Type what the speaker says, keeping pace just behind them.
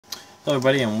Hello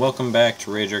everybody and welcome back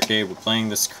to Rage Arcade. We're playing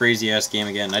this crazy ass game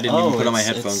again. I didn't even put on my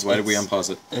headphones. Why did we unpause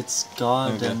it? It's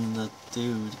God and the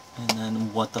dude, and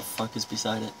then what the fuck is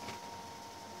beside it?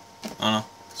 I don't know.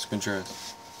 Just control.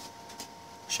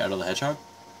 Shadow the Hedgehog?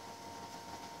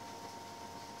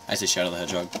 I say Shadow the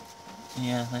Hedgehog.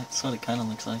 Yeah, that's what it kind of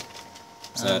looks like.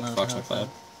 Is that Fox McCloud?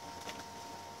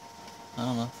 I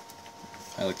don't know.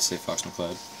 I like to say Fox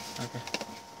McCloud. Okay.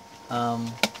 I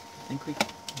think we...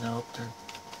 Nope, door.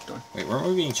 Wait, weren't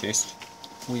we being chased?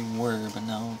 We were, but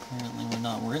no, apparently we're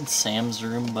not. We're in Sam's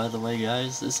room, by the way,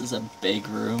 guys. This is a big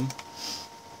room.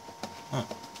 Huh.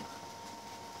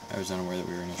 I was unaware that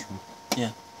we were in this room. Yeah,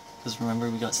 because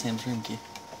remember we got Sam's room key.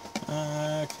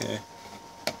 Okay.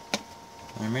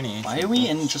 There are many ancient Why are we books.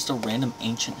 in just a random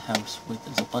ancient house with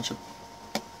there's a bunch of...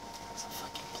 There's a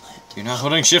fucking plant. You're not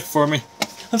holding shift for me.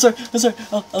 I'm sorry.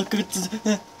 I'll go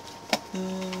to...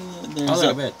 I'll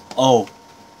a bit. Oh.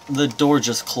 The door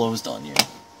just closed on you.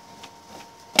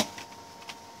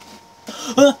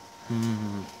 Well,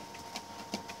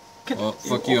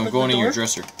 fuck you, I'm going in your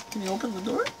dresser. Can you open the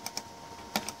door?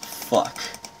 Fuck.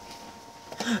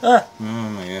 Ah! Oh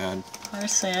my god. Hi,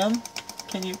 Sam.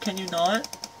 Can you not?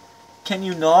 Can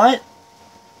you not?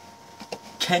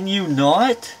 Can you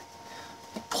not?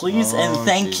 Please and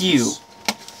thank you.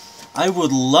 I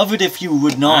would love it if you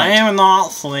would not. I am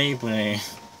not sleepy.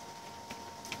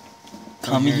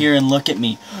 Come here and look at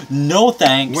me. No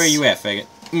thanks. Where you at, faggot?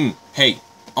 Hey,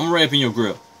 I'm right up in your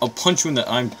grill. I'll punch you in the...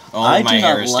 All of my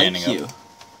hair is standing up.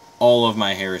 All of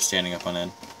my hair is standing up on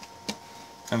end.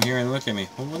 Come here and look at me.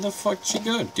 Well, where the fuck did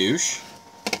you go, douche?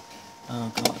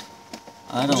 Oh god.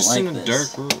 I don't like this. Just in a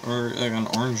dark room, or like an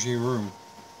orangey room.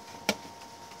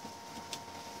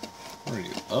 Where are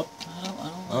you? Up? I don't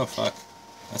Oh fuck.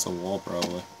 That's a wall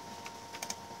probably.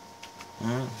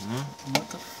 No. What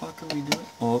the fuck are we doing?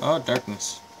 Oh,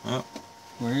 darkness. Oh.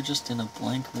 We're just in a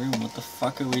blank room. What the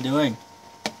fuck are we doing?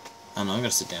 I don't know, I'm gonna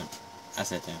sit down. I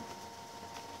sat down.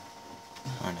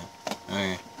 Oh no.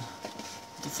 Okay.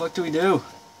 What the fuck do we do?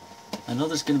 I know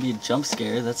there's gonna be a jump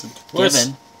scare, that's a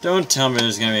given. Don't tell me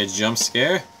there's gonna be a jump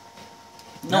scare.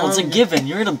 No, it's a given.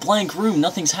 You're in a blank room,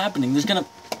 nothing's happening. There's gonna...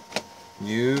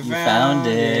 You found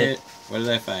it. What did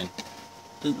I find?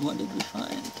 What did we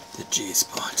find? The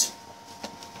G-spot.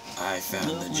 I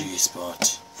found the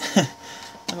G-spot. I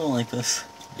don't like this.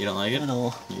 You don't like it? At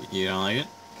all. You don't like it?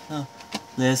 No.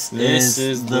 This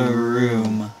is the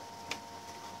room.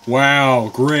 Wow,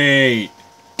 great.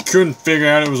 Couldn't figure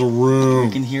out it was a room.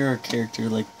 You can hear our character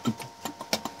like...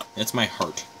 That's my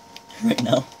heart. Right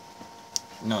now?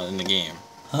 No, in the game.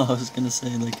 Oh, I was gonna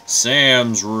say like...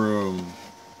 Sam's room.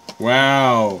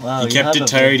 Wow, Wow, you kept it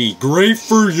tidy. Great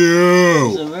for you!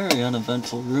 It's a very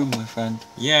uneventful room, my friend.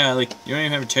 Yeah, like, you don't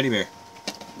even have a teddy bear.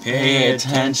 Pay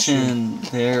attention.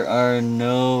 There are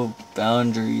no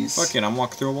boundaries. Fuck it, I'm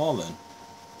walking through a wall then.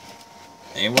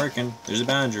 Ain't working. There's a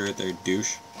boundary right there,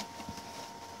 douche.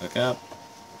 Look up.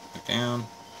 Look down.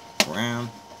 Around.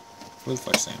 Who the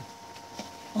fuck's Sam?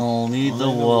 Only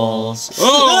the walls.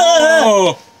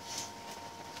 Oh!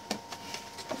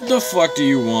 What the fuck do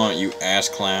you want, you ass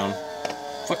clown?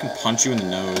 Fucking punch you in the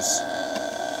nose.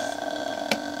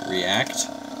 React?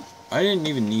 I didn't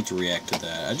even need to react to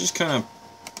that. I just kind of...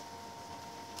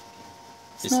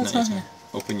 It's not here.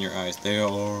 Open your eyes. They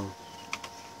are...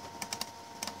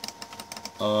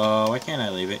 why can't I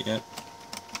leave it yet?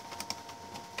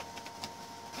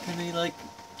 Can we, like,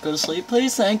 go to sleep,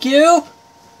 please? Thank you!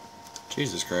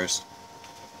 Jesus Christ.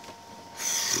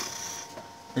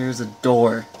 There's a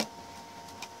door.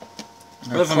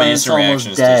 What if my instant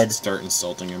reaction is to start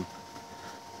insulting him?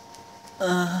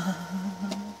 I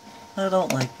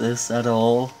don't like this at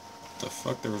all. The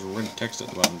fuck? There was a red text at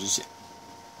the bottom. Just...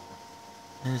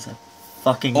 There's a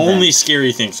fucking Only vent.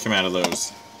 scary things come out of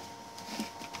those.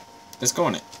 Let's go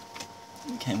in it.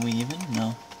 Can we even?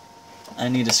 No. I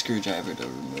need a screwdriver to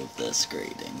remove this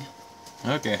grating.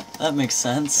 Okay. That makes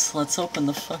sense. Let's open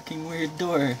the fucking weird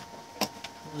door. It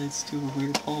leads to a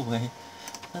weird hallway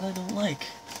that I don't like.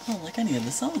 I don't like any of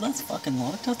this. Oh, that's fucking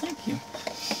locked. Oh, thank you.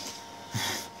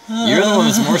 You're the one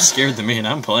that's more scared than me, and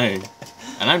I'm playing.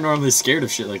 And I'm normally scared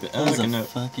of shit like that. Oh, look, a note.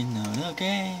 Fucking note.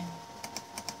 Okay.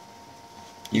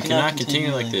 You cannot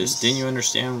continue like this. Didn't you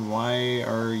understand why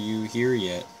are you here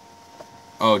yet?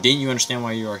 Oh, didn't you understand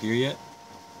why you are here yet?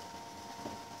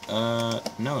 No,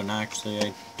 not actually.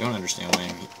 I don't understand why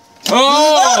I'm here.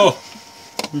 Oh!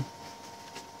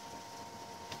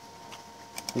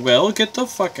 Well, get the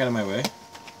fuck out of my way.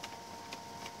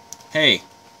 Hey.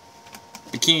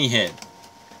 Bikini head.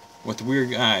 With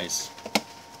weird eyes.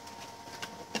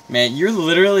 Man, you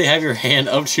literally have your hand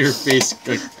up to your face,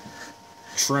 like,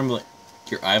 trembling.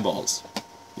 Your eyeballs.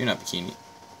 You're not Bikini.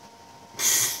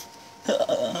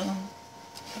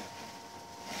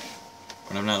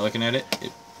 When I'm not looking at it,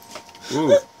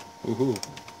 ooh. Ooh.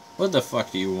 What the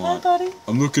fuck do you want? Hi, buddy.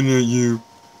 I'm looking at you.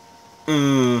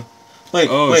 Wait,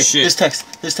 oh, wait, shit. There's text.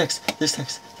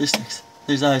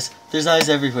 There's eyes. There's eyes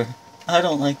everywhere. I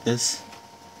don't like this.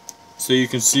 So you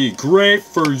can see. Great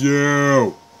for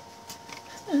you!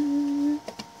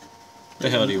 The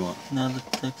hell do you want? Now the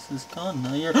text is gone.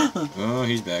 Now you're... Oh,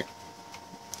 he's back.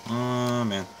 Oh,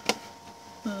 man.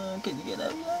 Can you get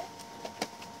out yet?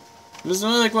 This is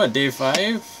only like, what, day 5?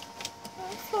 I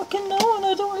fucking know, and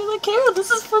I don't really care.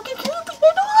 This is fucking creepy.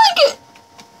 I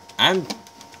don't like it!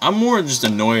 I'm more just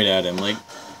annoyed at him. Like,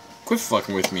 quit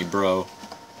fucking with me, bro.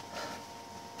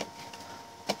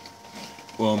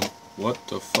 What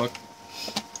the fuck?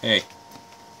 Hey,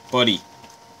 buddy.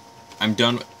 I'm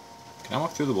done. Can I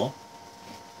walk through the wall?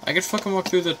 I could fucking walk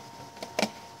through the...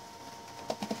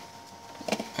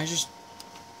 I just...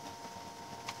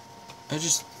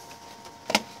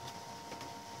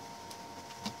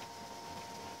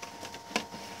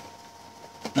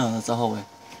 No, that's a hallway.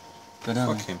 Go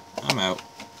down Fuck him. I'm out.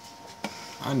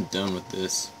 I'm done with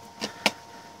this.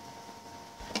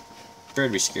 Prepare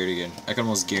to be scared again. I can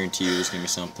almost guarantee you there's gonna be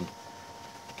something.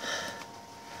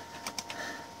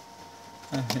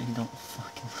 I really don't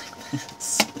fucking like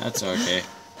this. That's okay.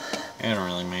 I don't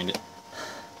really mind it.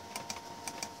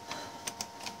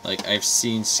 Like, I've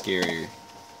seen scarier.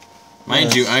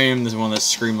 Mind you, I am the one that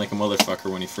screamed like a motherfucker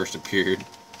when he first appeared.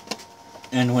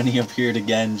 And when he appeared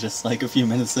again just like a few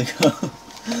minutes ago.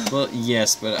 Well,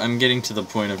 yes, but I'm getting to the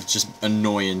point of just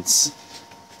annoyance.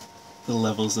 The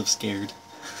levels of scared.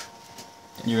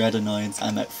 You're at annoyance,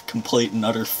 I'm at complete and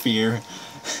utter fear.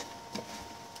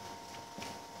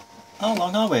 Oh,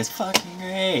 long hallways, fucking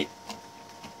great.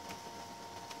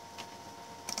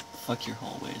 Fuck your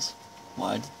hallways.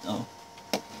 Wide, oh.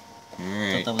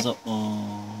 Alright. Thought that was up,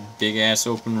 oh. Big ass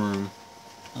open room.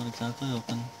 Not exactly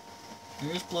open.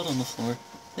 There is blood on the floor.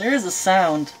 There is a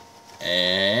sound.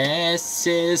 S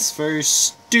is for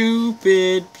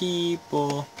stupid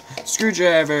people.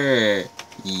 Screwdriver.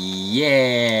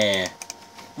 Yeah.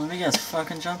 Let me guess,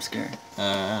 fucking jump scare.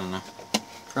 I don't know.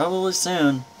 Probably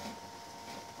soon.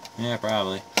 Yeah,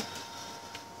 probably.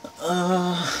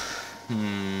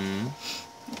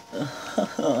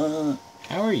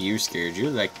 How are you scared? You're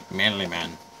like manly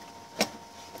man.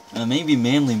 Maybe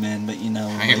manly man, but you know,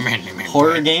 I'm manly man,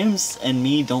 horror boy. games and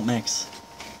me don't mix.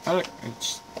 Oh, look.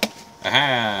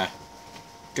 Aha.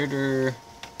 Durr.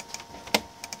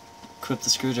 Equip the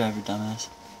screwdriver, dumbass.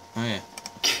 Oh, yeah.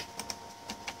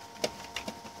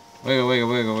 Wiggle, wiggle,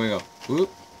 wiggle, wiggle. Whoop.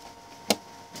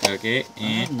 Okay,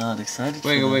 and... I'm not excited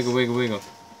wiggle, for this. wiggle, wiggle, wiggle.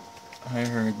 I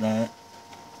heard that.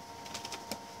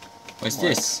 What's What?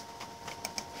 this?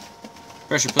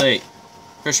 Pressure plate.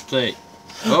 Pressure plate.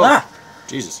 Oh! Ah!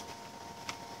 Jesus.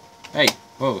 Hey.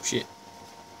 Whoa, shit.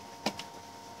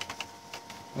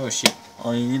 Oh, shit.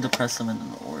 Oh, you need to press them in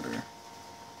an order.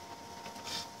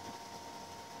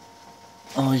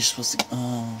 Oh, you're supposed to...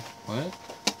 Oh. What?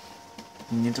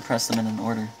 You need to press them in an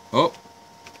order. Oh!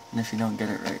 And if you don't get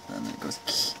it right, then it goes...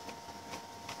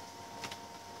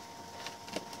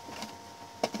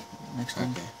 Next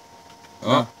one. Okay.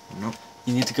 Oh, nope.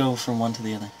 You need to go from one to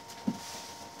the other.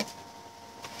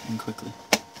 And quickly.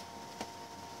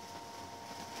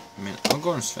 I mean, I'm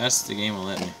going as fast as the game will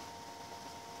let me.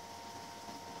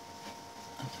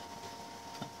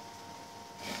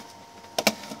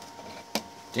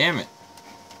 Damn it.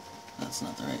 That's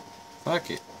not the right... Fuck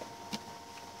it.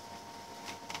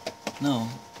 No.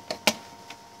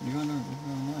 You're on the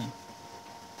wrong line.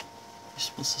 You're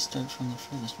supposed to start from the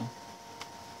furthest one.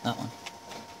 That one.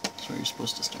 That's where you're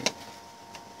supposed to start.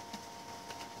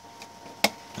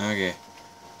 Okay.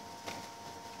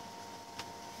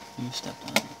 You stepped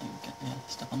on it. Okay, yeah,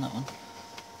 step on that one.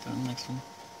 Go to the next one.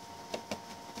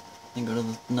 Then go to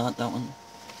the... not that one.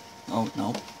 Oh,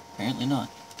 no. Apparently not.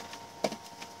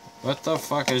 What the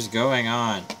fuck is going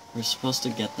on? We're supposed to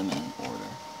get them in order.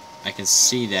 I can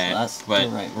see that, So that's but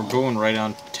the right we're one. going right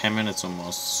on 10 minutes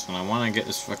almost, and I want to get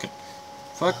this fucking...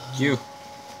 Fuck you.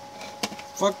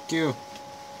 Fuck you.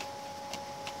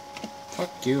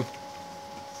 Fuck you.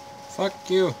 Fuck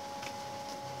you.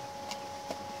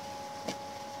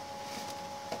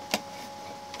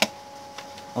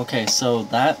 Okay, so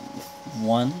that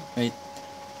one right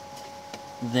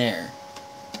there,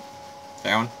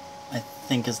 That one? I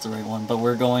think is the right one, but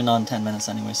we're going on 10 minutes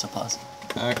anyway, so pause.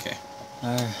 Okay.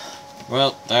 Alright.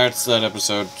 Well, that's that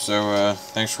episode, so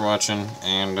thanks for watching,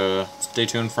 and stay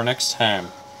tuned for next time.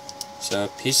 So,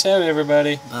 peace out,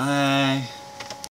 everybody. Bye.